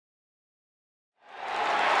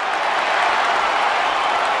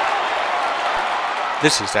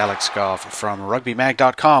This is Alex Goff from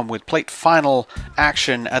RUGBYMag.com with plate final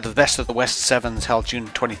action at the Best of the West Sevens held June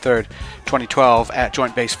 23rd, 2012 at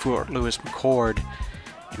Joint Base Fort Lewis McChord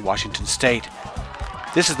in Washington State.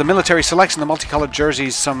 This is the military selection, the multicolored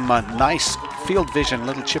jerseys, some nice field vision,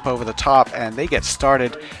 little chip over the top, and they get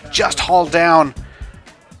started. Just hauled down.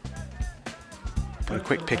 A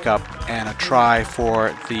quick pickup and a try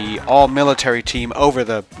for the all-military team over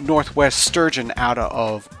the Northwest Sturgeon out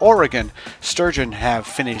of Oregon. Sturgeon have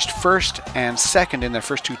finished first and second in their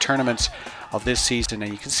first two tournaments of this season, and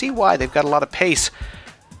you can see why. They've got a lot of pace.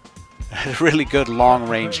 A really good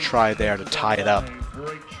long-range try there to tie it up.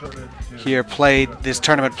 This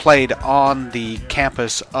tournament played on the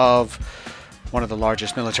campus of one of the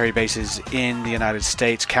largest military bases in the United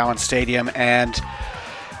States, Cowan Stadium, and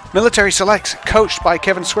military selects, coached by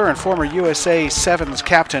Kevin Swearin, former USA Sevens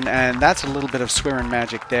captain, and that's a little bit of Swearin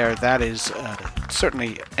magic there. That is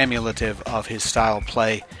certainly emulative of his style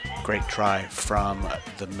play. Great try from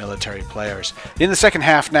the military players. In the second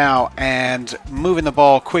half now, and moving the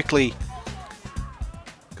ball quickly.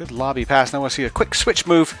 Good lobby pass. Now we'll see a quick switch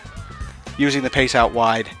move, using the pace out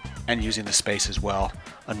wide and using the space as well.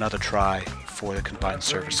 Another try for the combined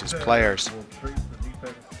services players.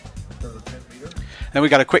 Then we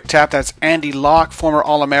got a quick tap. That's Andy Locke, former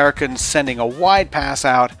All-American, sending a wide pass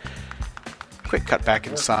out. Quick cut back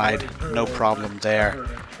inside. No problem there.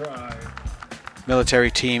 Military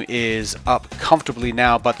team is up comfortably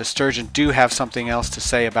now, but the Sturgeon do have something else to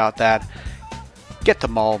say about that. Get the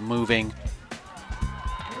ball moving.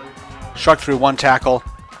 Shrugged through one tackle.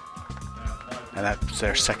 And that's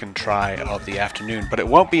their second try of the afternoon. But it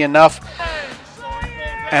won't be enough,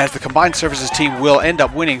 as the combined services team will end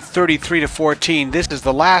up winning 33-14. This is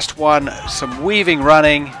the last one. Some weaving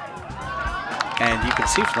running. And you can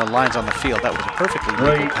see from the lines on the field, that was a perfectly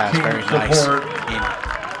legal pass. Very nice in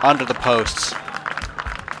under the posts.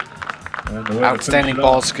 Outstanding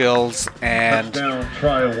ball skills, and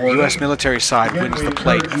U.S. military side wins the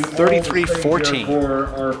plate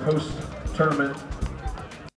 33-14.